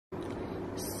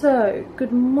So,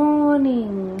 good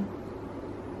morning.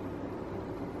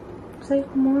 Say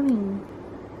good morning.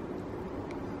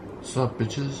 What's up,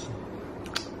 bitches?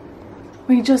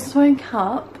 We just woke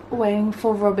up waiting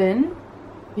for Robin.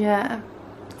 Yeah,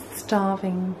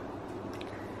 starving.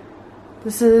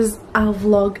 This is our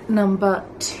vlog number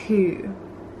 2.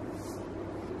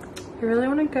 I really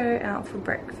want to go out for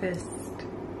breakfast.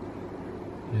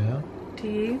 Yeah? Do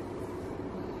you?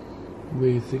 What are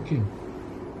you thinking?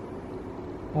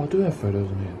 Oh, I do have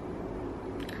photos in here.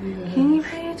 Yeah. Can you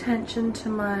pay attention to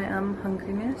my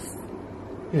hungriness?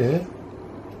 Yeah.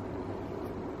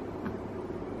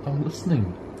 I'm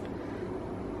listening.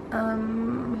 I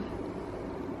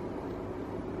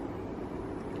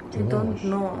don't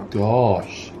know.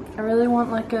 Gosh. I really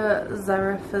want like a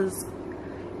Zarafa's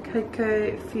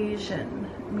Cocoa Fusion.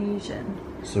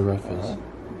 Zarafas.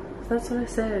 That's what I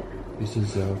said. This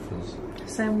is Zarafas.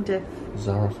 Same diff.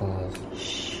 Zarafas.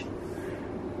 Shh.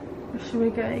 Should we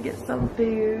go and get some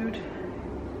food?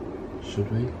 Should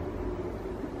we?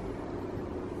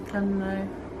 I don't know.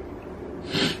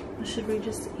 Or should we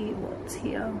just eat what's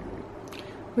here?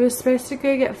 We were supposed to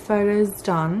go get photos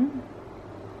done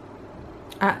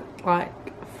at like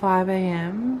 5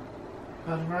 AM.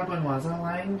 But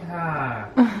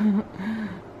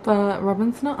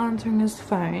Robin's not answering his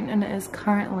phone and it is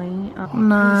currently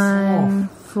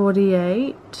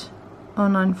 9:48 or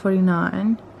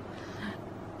 9:49.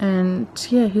 And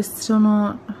yeah, he's still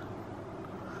not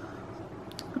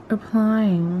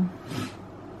replying.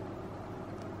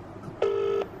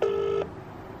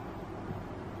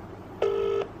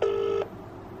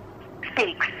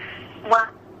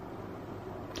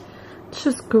 It's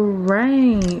just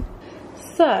great.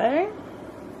 So,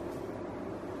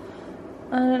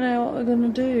 I don't know what we're gonna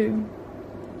do.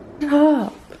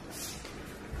 Up.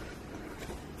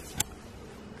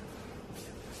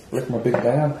 Lick my big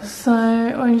bag. So,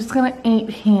 we're just gonna eat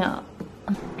here.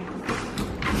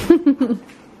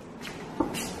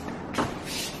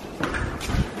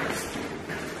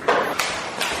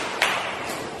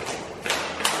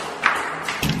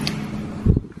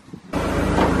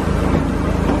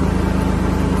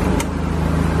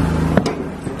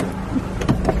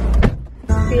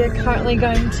 We are currently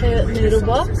going to Noodle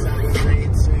Box.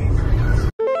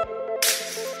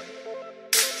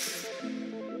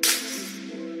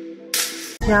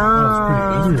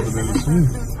 Yeah.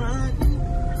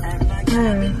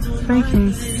 Oh,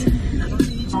 Frankie's.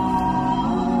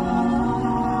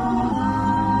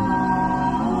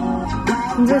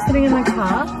 I'm just sitting in my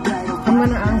car. I'm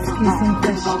gonna ask you some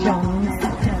questions.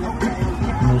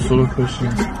 What sort of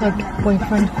questions? Like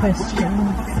boyfriend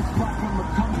questions.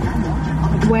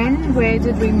 When, where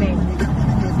did we meet?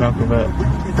 Malcolm at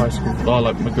high school. Oh,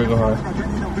 like McGregor High.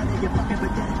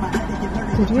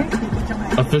 Did we?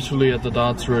 Officially at the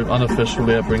dance room,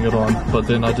 unofficially at Bring It On, but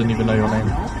then I didn't even know your name.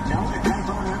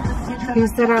 Who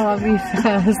said I love you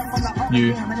first?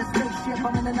 You.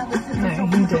 No,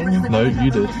 he didn't. No,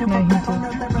 you did. No, he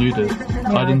did. You did.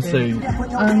 Yeah, I didn't did. say.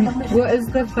 What is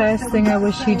the first thing I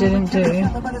wish you didn't do?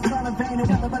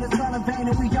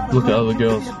 Look at other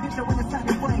girls.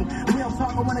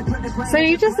 So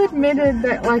you just admitted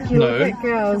that like you look at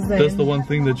girls then? That's the one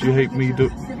thing that you hate me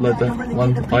do. Like that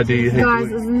one idea you hate.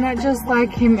 Guys, isn't that just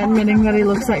like him admitting that he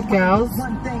looks at girls?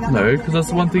 No, because that's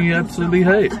the one thing you absolutely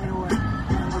hate.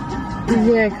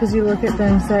 Yeah, because you look at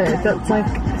them, so that's like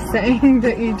saying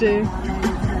that you do.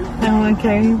 Oh,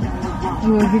 okay.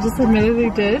 Well, he just admitted he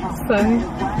did, so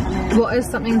what is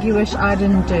something you wish I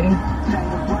didn't do?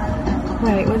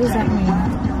 Wait, what does that mean?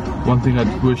 One thing I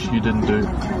wish you didn't do.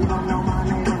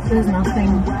 There's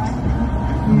nothing.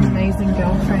 An amazing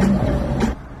girlfriend.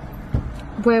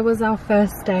 Where was our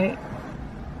first date?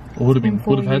 Would have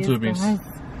had to have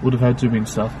been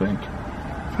South Bank.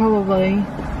 Probably.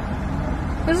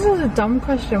 This is a dumb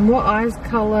question. What eyes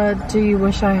colour do you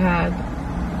wish I had?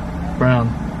 Brown.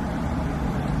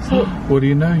 So, what do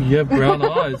you know? You have brown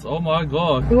eyes. Oh my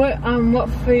god. What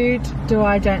food do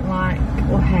I don't like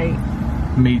or hate?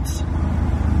 Meats.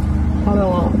 Quite a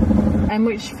lot. And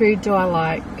which food do I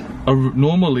like?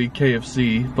 Normally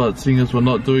KFC, but seeing as we're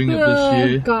not doing it this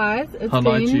year, guys, it's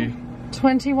been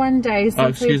 21 days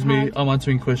since excuse me, I'm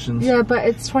answering questions. Yeah, but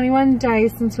it's 21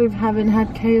 days since we haven't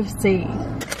had KFC.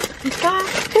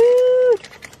 Fast food!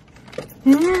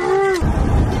 Who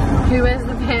wears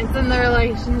the pants in the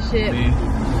relationship? Me.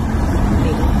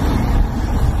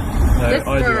 No, this I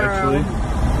do girl. actually.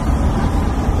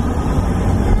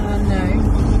 No.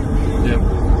 Yep.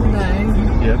 No.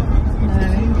 Yep. No.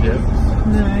 Yep.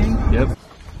 No. Yep.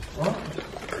 What?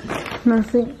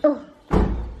 Nothing. Oh.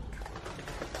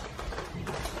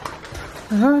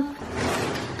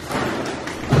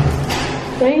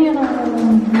 Damn.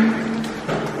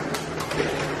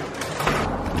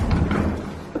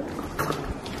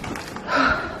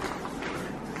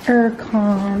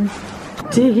 Aircon.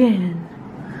 Dig in.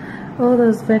 All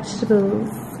those vegetables.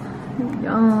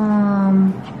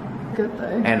 Yum. Good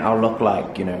though. And I'll look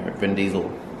like, you know, Vin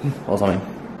Diesel or something.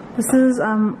 This is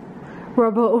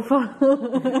rubber over. I'm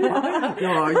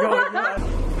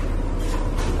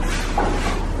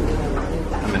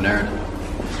a nerd.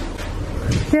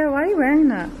 Yeah, why are you wearing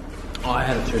that? Oh, I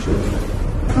had a church.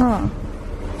 Oh.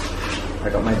 I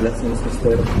got my blessings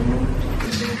bestowed upon me.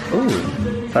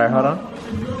 Ooh. Sorry, hold on.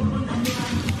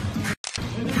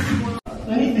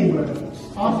 Anything with it.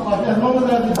 As long as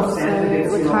that's So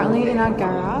we're currently in our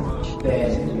garage.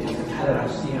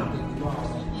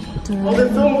 well, then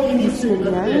film what you need to,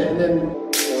 and then